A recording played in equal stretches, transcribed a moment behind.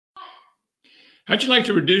How'd you like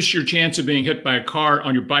to reduce your chance of being hit by a car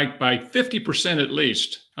on your bike by 50% at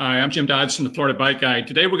least? Hi, I'm Jim Dodson, the Florida Bike Guide.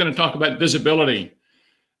 Today we're going to talk about visibility.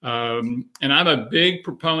 And I'm a big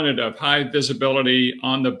proponent of high visibility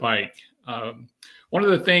on the bike. One of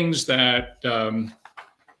the things that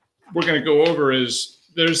we're going to go over is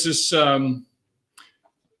there's this, the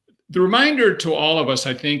reminder to all of us,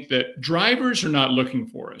 I think, that drivers are not looking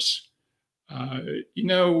for us.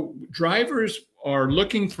 Drivers are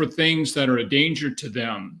looking for things that are a danger to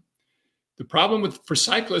them. The problem for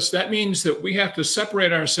cyclists, that means that we have to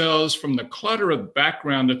separate ourselves from the clutter of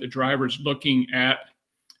background that the driver's looking at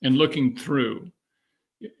and looking through.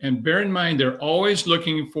 And bear in mind, they're always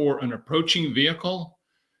looking for an approaching vehicle.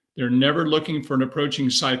 They're never looking for an approaching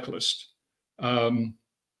cyclist. One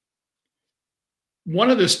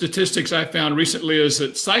of the statistics I found recently is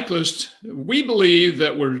that cyclists, we believe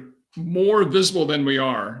that we're more visible than we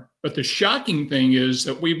are. But the shocking thing is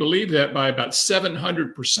that we believe that by about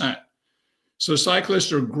 700%. So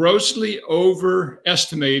cyclists are grossly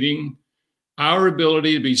overestimating our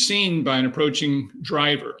ability to be seen by an approaching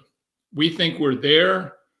driver. We think we're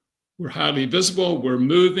there, we're highly visible, we're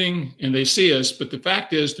moving, and they see us. But the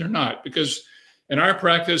fact is they're not, because in our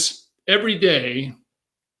practice, every day,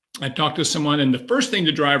 I talked to someone, and the first thing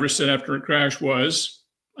the driver said after a crash was,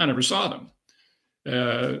 I never saw them.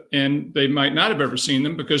 And they might not have ever seen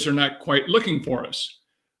them because they're not quite looking for us.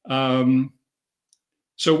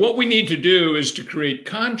 So what we need to do is to create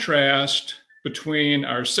contrast between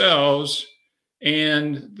ourselves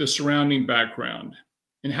and the surrounding background.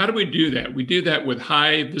 And how do we do that? We do that with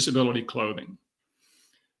high visibility clothing.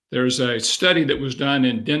 There's a study that was done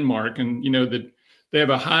in Denmark, and that they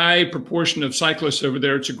have a high proportion of cyclists over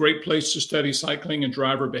there. It's a great place to study cycling and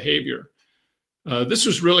driver behavior. This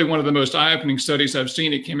was really one of the most eye-opening studies I've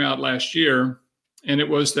seen. It came out last year, and it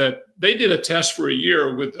was that they did a test for a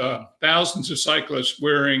year with thousands of cyclists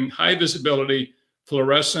wearing high visibility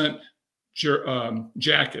fluorescent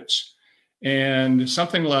jackets, and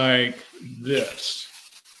something like this.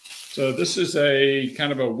 So this is a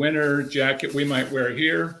kind of a winter jacket we might wear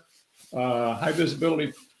here, high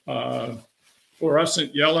visibility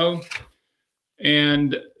fluorescent yellow.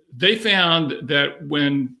 And they found that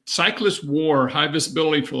when cyclists wore high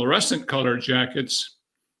visibility fluorescent colored jackets,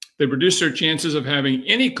 they reduced their chances of having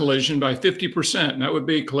any collision by 50%. And that would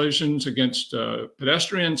be collisions against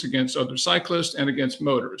pedestrians, against other cyclists, and against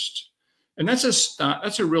motorists. And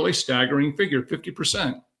that's a really staggering figure,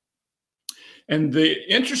 50%. And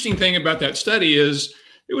the interesting thing about that study is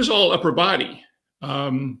it was all upper body.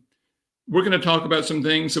 We're going to talk about some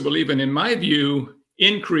things that will even, in my view,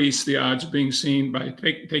 increase the odds of being seen by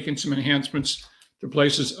taking some enhancements to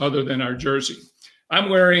places other than our jersey. I'm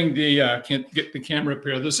wearing the, can't get the camera up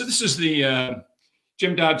here. This is the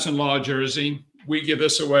Jim Dodson Law jersey. We give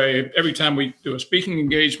this away every time we do a speaking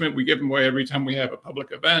engagement. We give them away every time we have a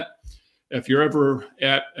public event. If you're ever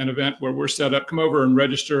at an event where we're set up, come over and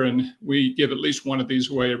register, and we give at least one of these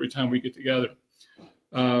away every time we get together.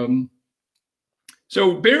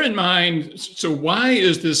 So bear in mind, so why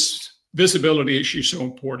is this visibility issue so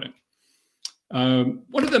important?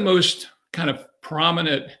 One of the most kind of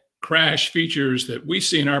prominent crash features that we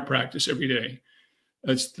see in our practice every day,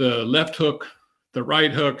 it's the left hook, the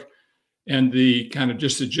right hook, and the kind of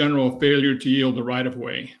just the general failure to yield the right of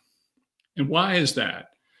way. And why is that?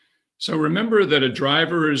 So remember that a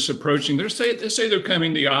driver is approaching, they say they're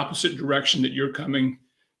coming the opposite direction that you're coming.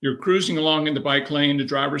 You're cruising along in the bike lane, the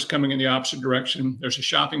driver's coming in the opposite direction. There's a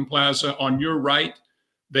shopping plaza on your right.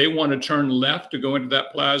 They want to turn left to go into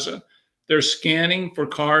that plaza. They're scanning for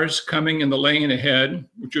cars coming in the lane ahead,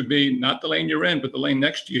 which would be not the lane you're in, but the lane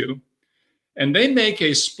next to you. And they make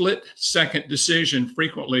a split-second decision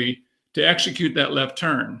frequently to execute that left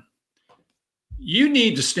turn. You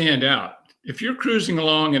need to stand out. If you're cruising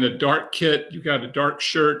along in a dark kit, you've got a dark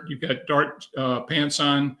shirt, you've got dark pants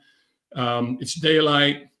on, it's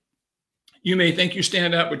daylight, you may think you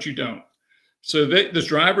stand out, but you don't. So this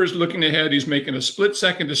driver is looking ahead. He's making a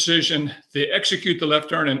split-second decision. They execute the left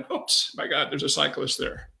turn, and oops, my God, there's a cyclist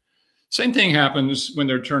there. Same thing happens when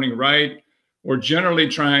they're turning right or generally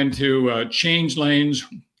trying to change lanes,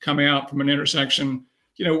 coming out from an intersection.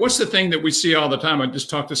 What's the thing that we see all the time? I just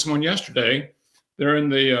talked to someone yesterday. They're in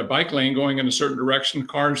the bike lane going in a certain direction.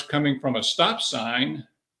 Cars coming from a stop sign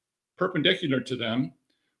perpendicular to them.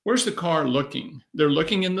 Where's the car looking? They're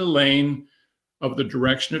looking in the lane of the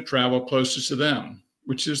direction of travel closest to them,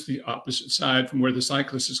 which is the opposite side from where the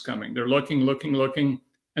cyclist is coming. They're looking,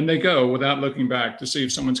 and they go without looking back to see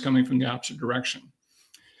if someone's coming from the opposite direction.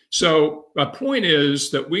 So my point is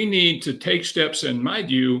that we need to take steps, in my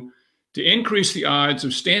view, to increase the odds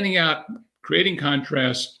of standing out, creating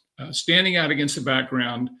contrast standing out against the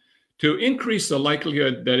background to increase the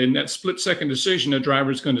likelihood that in that split-second decision, a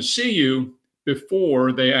driver is going to see you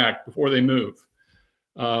before they act, before they move.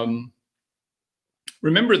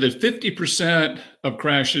 Remember that 50% of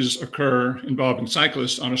crashes occur involving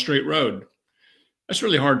cyclists on a straight road. That's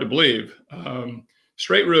really hard to believe.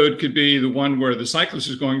 Straight road could be the one where the cyclist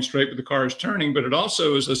is going straight but the car is turning, but it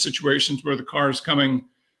also is a situations where the car is coming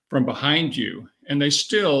from behind you, and they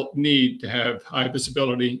still need to have high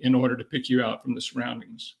visibility in order to pick you out from the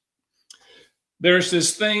surroundings. There's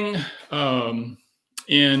this thing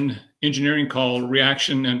in engineering called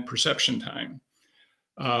reaction and perception time.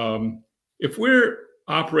 If we're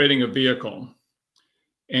operating a vehicle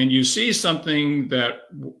and you see something that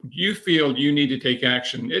you feel you need to take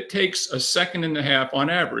action, it takes a second and a half on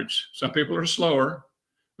average. Some people are slower,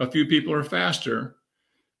 a few people are faster,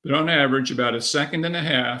 but on average about a second and a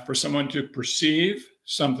half for someone to perceive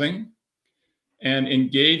something and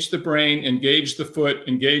engage the brain, engage the foot,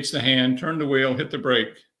 engage the hand, turn the wheel, hit the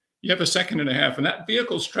brake. You have a second and a half, and that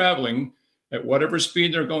vehicle's traveling at whatever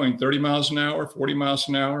speed they're going, 30 miles an hour, 40 miles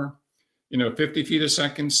an hour, 50 feet a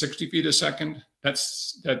second, 60 feet a second.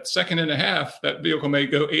 That's that second and a half, that vehicle may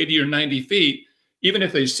go 80 or 90 feet, even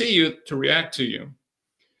if they see you, to react to you.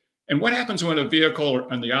 And what happens when a vehicle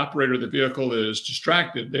and the operator of the vehicle is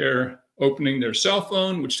distracted? They're opening their cell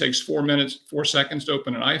phone, which takes 4 seconds to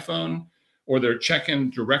open an iPhone, or they're checking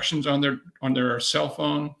directions on their cell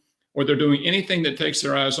phone, or they're doing anything that takes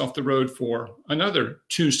their eyes off the road for another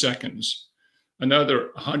 2 seconds,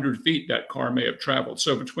 another 100 feet that car may have traveled.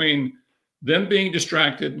 So between them being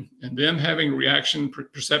distracted and them having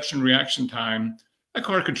perception reaction time, that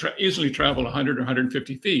car could easily travel 100 or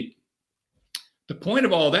 150 feet. The point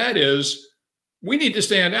of all that is we need to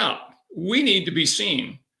stand out. We need to be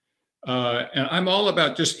seen. And I'm all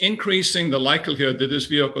about just increasing the likelihood that this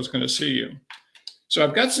vehicle is going to see you. So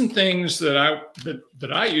I've got some things that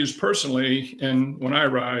I use personally and when I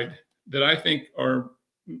ride that I think are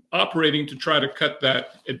operating to try to cut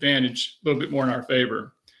that advantage a little bit more in our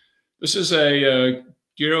favor. This is a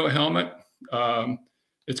gyro helmet.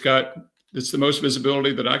 It's the most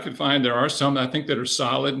visibility that I could find. There are some I think that are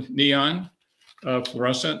solid neon,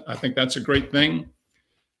 fluorescent. I think that's a great thing.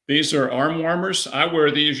 These are arm warmers. I wear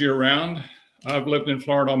these year round. I've lived in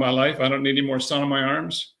Florida all my life. I don't need any more sun on my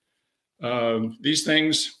arms. These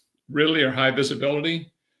things really are high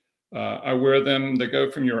visibility. I wear them. They go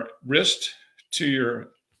from your wrist to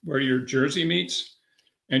where your jersey meets,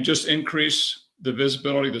 and just increase the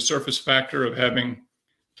visibility, the surface factor of having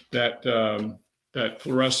that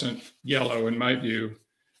fluorescent yellow, in my view,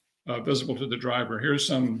 visible to the driver. Here's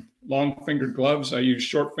some long-fingered gloves. I use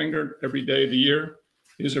short-fingered every day of the year.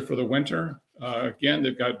 These are for the winter. Again,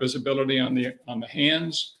 they've got visibility on the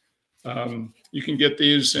hands. You can get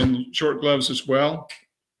these in short gloves as well.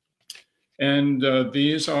 And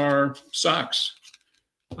these are socks.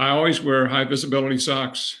 I always wear high visibility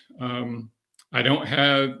socks. I don't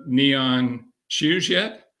have neon shoes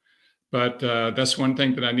yet, but that's one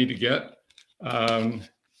thing that I need to get. And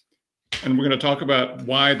we're going to talk about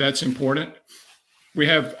why that's important.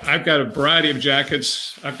 I've got a variety of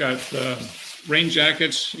jackets. I've got rain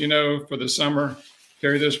jackets, for the summer.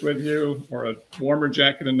 Carry this with you, or a warmer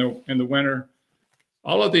jacket in the winter.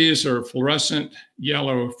 All of these are fluorescent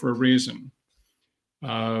yellow for a reason.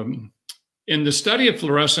 In the study of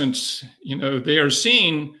fluorescence, they are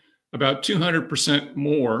seen about 200%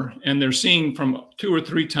 more, and they're seen from 2 or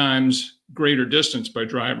 3 times greater distance by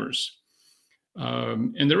drivers.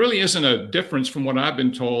 And there really isn't a difference, from what I've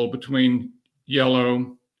been told, between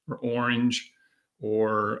yellow or orange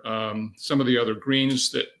or some of the other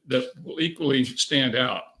greens that will equally stand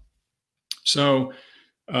out. So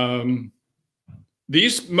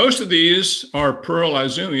most of these are pearl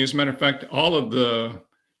izumi. As a matter of fact, all of the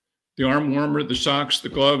arm warmer, the socks, the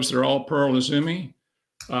gloves, they're all pearl izumi.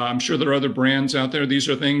 I'm sure there are other brands out there. These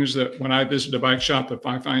are things that when I visit a bike shop, if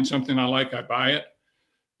I find something I like, I buy it.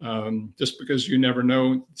 Just because you never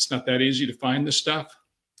know, it's not that easy to find this stuff.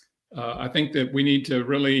 I think that we need to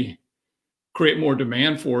really create more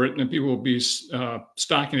demand for it, and people will be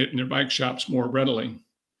stocking it in their bike shops more readily.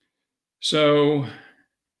 So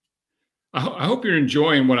I hope you're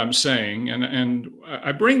enjoying what I'm saying. And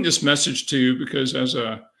I bring this message to you because as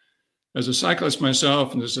a cyclist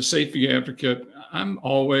myself and as a safety advocate, I'm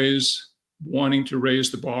always wanting to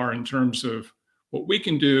raise the bar in terms of what we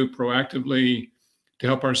can do proactively to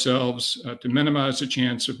help ourselves to minimize the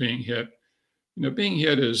chance of being hit. Being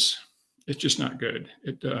hit it's just not good.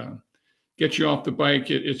 It gets you off the bike.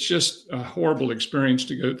 It's just a horrible experience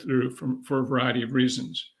to go through for a variety of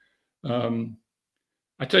reasons.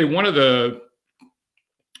 I tell you, one of the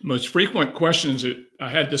Most frequent questions that I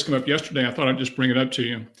had this come up yesterday, I thought I'd just bring it up to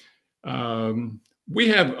you. We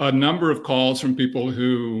have a number of calls from people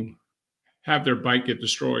who have their bike get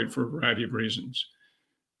destroyed for a variety of reasons.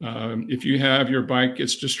 If you have your bike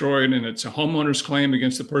gets destroyed and it's a homeowner's claim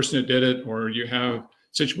against the person that did it, or you have a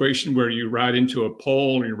situation where you ride into a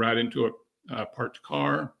pole or you ride into a parked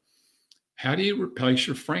car, how do you replace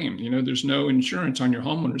your frame? You know, there's no insurance on your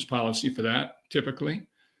homeowner's policy for that, typically.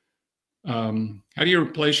 How do you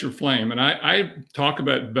replace your flame? And I talk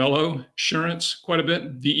about Velo Assurance quite a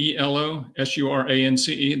bit,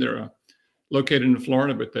 VELOSURANCE. They're located in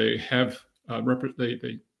Florida, but they have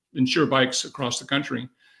they insure bikes across the country.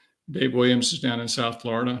 Dave Williams is down in South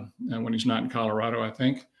Florida, and when he's not in Colorado, I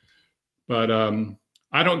think. But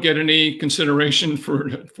I don't get any consideration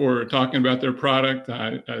for talking about their product.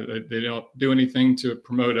 They don't do anything to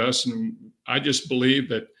promote us, and I just believe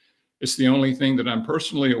that it's the only thing that I'm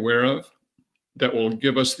personally aware of that will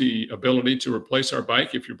give us the ability to replace our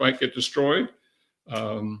bike. If your bike gets destroyed,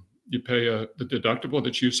 you pay the deductible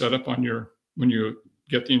that you set up on when you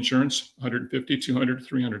get the insurance, $150, $200,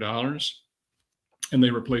 $300, and they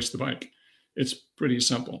replace the bike. It's pretty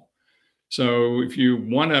simple. So if you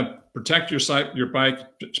want to protect your bike,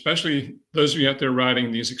 especially those of you out there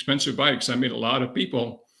riding these expensive bikes, I mean, a lot of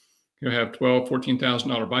people who have $12,000,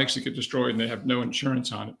 $14,000 bikes that get destroyed and they have no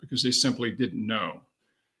insurance on it because they simply didn't know.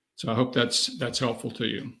 So I hope that's helpful to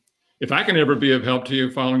you. If I can ever be of help to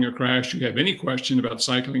you following a crash, you have any question about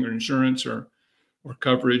cycling or insurance or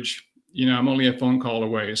coverage, you know, I'm only a phone call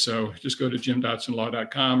away. So just go to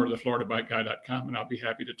jimdodsonlaw.com or thefloridabikeguy.com and I'll be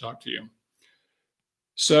happy to talk to you.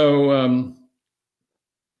 So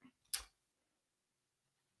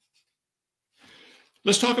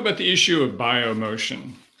let's talk about the issue of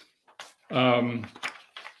biomotion.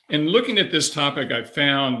 In looking at this topic, I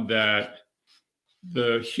found that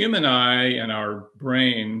the human eye and our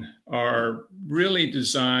brain are really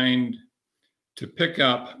designed to pick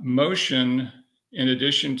up motion in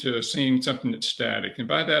addition to seeing something that's static. And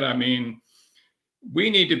by that, I mean, we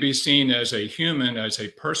need to be seen as a human, as a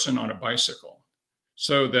person on a bicycle,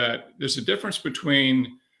 so that there's a difference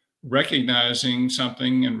between recognizing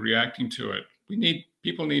something and reacting to it.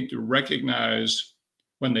 People need to recognize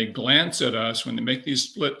when they glance at us, when they make these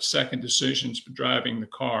split-second decisions for driving the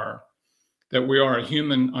car, that we are a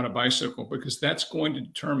human on a bicycle, because that's going to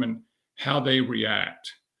determine how they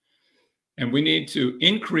react. And we need to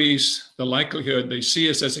increase the likelihood they see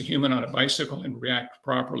us as a human on a bicycle and react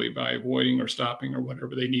properly by avoiding or stopping or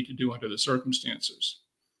whatever they need to do under the circumstances.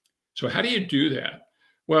 So how do you do that?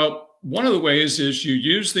 Well, one of the ways is you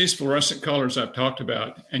use these fluorescent colors I've talked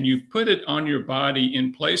about, and you put it on your body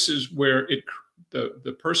in places where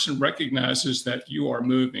the person recognizes that you are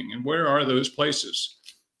moving. And where are those places?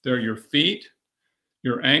 They're your feet,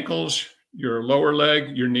 your ankles, your lower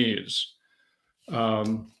leg, your knees.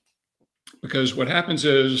 Because what happens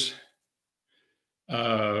is,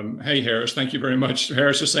 hey, Harris, thank you very much.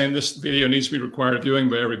 Harris is saying this video needs to be required viewing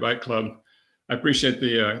by every bike club. I appreciate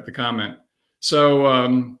the comment.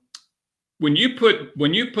 So when you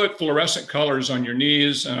put fluorescent colors on your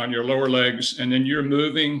knees and on your lower legs, and then you're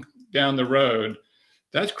moving down the road,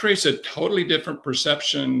 that creates a totally different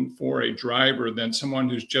perception for a driver than someone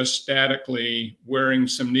who's just statically wearing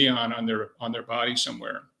some neon on their body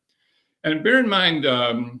somewhere. And bear in mind,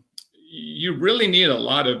 you really need a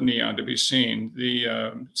lot of neon to be seen.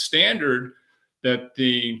 The standard that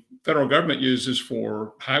the federal government uses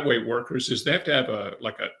for highway workers is they have to have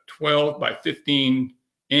like a 12 by 15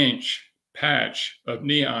 inch patch of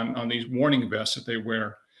neon on these warning vests that they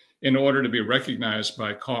wear in order to be recognized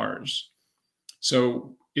by cars.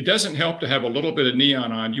 So it doesn't help to have a little bit of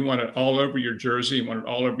neon on. You want it all over your jersey, you want it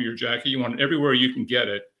all over your jacket, you want it everywhere you can get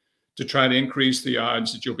it to try to increase the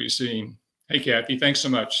odds that you'll be seen. Hey, Kathy, thanks so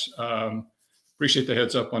much. Appreciate the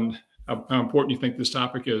heads up on how important you think this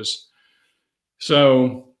topic is.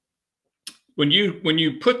 So when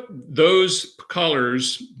you put those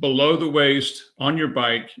colors below the waist on your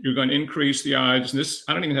bike, you're going to increase the odds. And this,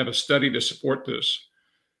 I don't even have a study to support this,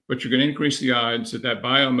 but you're going to increase the odds that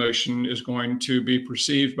biomotion is going to be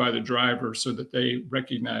perceived by the driver so that they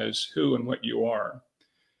recognize who and what you are.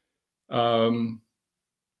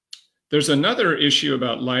 There's another issue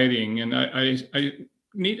about lighting, and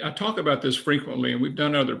I talk about this frequently, and we've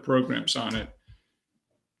done other programs on it.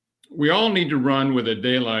 We all need to run with a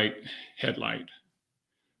daylight headlight.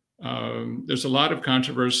 There's a lot of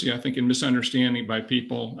controversy, I think, and misunderstanding by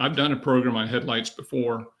people. I've done a program on headlights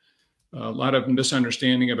before. A lot of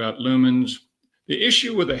misunderstanding about lumens. The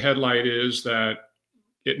issue with a headlight is that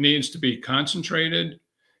it needs to be concentrated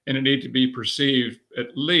and it needs to be perceived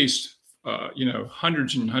at least,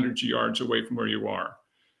 hundreds and hundreds of yards away from where you are.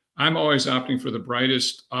 I'm always opting for the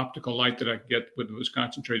brightest optical light that I can get with the most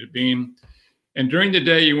concentrated beam. And during the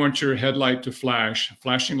day, you want your headlight to flash.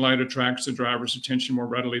 Flashing light attracts the driver's attention more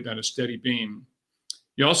readily than a steady beam.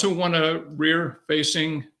 You also want a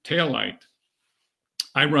rear-facing tail light.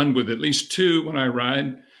 I run with at least two when I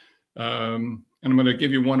ride. And I'm going to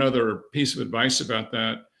give you one other piece of advice about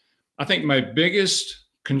that. I think my biggest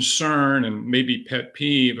concern and maybe pet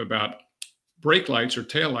peeve about brake lights or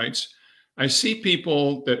tail lights, I see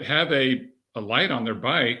people that have a light on their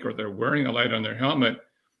bike or they're wearing a light on their helmet,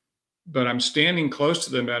 but I'm standing close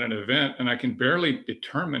to them at an event and I can barely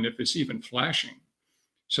determine if it's even flashing.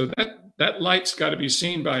 So that light's got to be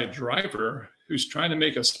seen by a driver who's trying to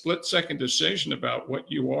make a split-second decision about what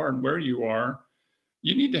you are and where you are.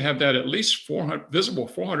 You need to have that at least visible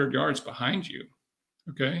 400 yards behind you,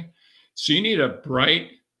 okay? So you need a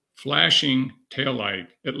bright, flashing taillight,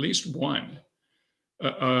 at least one.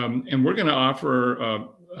 And we're going to offer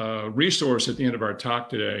a resource at the end of our talk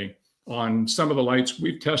today on some of the lights.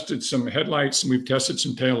 We've tested some headlights and we've tested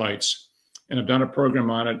some taillights, and I've done a program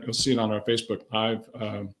on it. You'll see it on our Facebook Live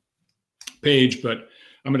page, but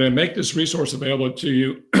I'm going to make this resource available to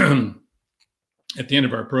you at the end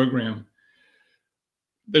of our program.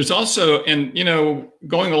 There's also, and you know,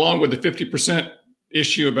 going along with the 50%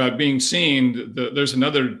 issue about being seen, there's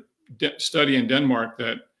another study in Denmark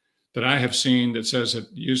that I have seen that says that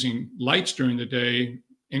using lights during the day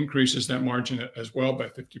increases that margin as well by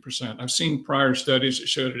 50%. I've seen prior studies that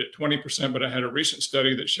showed it at 20%, but I had a recent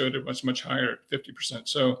study that showed it was much higher at 50%.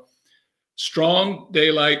 So strong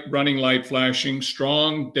daylight, running light flashing,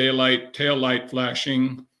 strong daylight, tail light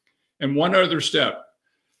flashing. And one other step,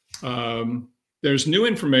 there's new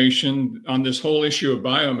information on this whole issue of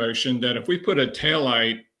biomotion that if we put a tail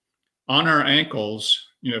light on our ankles,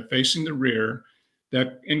 you know, facing the rear,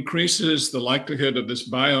 that increases the likelihood of this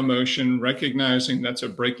biomotion, recognizing that's a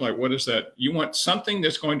brake light. What is that? You want something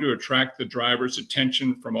that's going to attract the driver's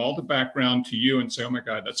attention from all the background to you and say, oh my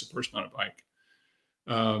God, that's a person on a bike.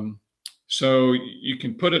 So you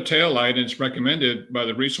can put a tail light, and it's recommended by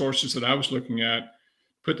the resources that I was looking at,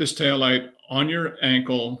 put this tail light on your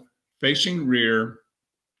ankle, facing rear,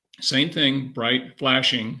 same thing, bright,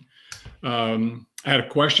 flashing. I had a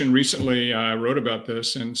question recently, I wrote about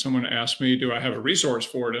this, and someone asked me, do I have a resource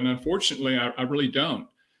for it? And unfortunately, I really don't.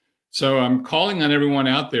 So I'm calling on everyone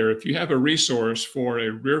out there, if you have a resource for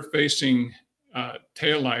a rear-facing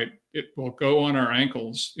tail light, it will go on our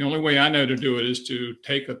ankles. The only way I know to do it is to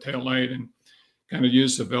take a tail light and kind of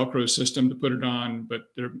use the Velcro system to put it on, but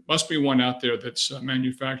there must be one out there that's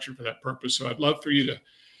manufactured for that purpose. So I'd love for you to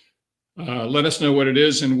let us know what it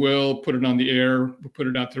is, and we'll put it on the air. We'll put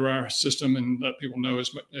it out through our system and let people know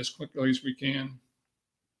as quickly as we can.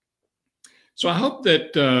 So I hope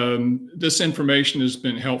that this information has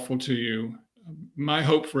been helpful to you. My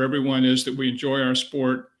hope for everyone is that we enjoy our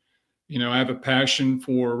sport. You know, I have a passion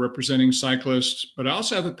for representing cyclists, but I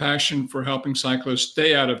also have a passion for helping cyclists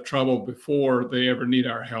stay out of trouble before they ever need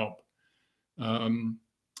our help.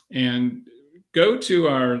 And go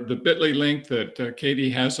to the bit.ly link that Katie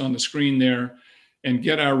has on the screen there and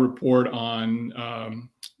get our report on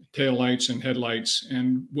tail lights and headlights,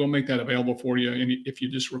 and we'll make that available for you if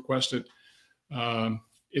you just request it.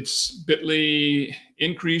 It's bit.ly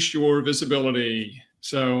increase your visibility.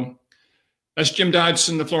 So that's Jim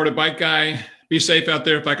Dodson, the Florida Bike Guy. Be safe out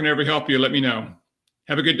there. If I can ever help you, let me know.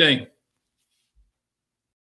 Have a good day.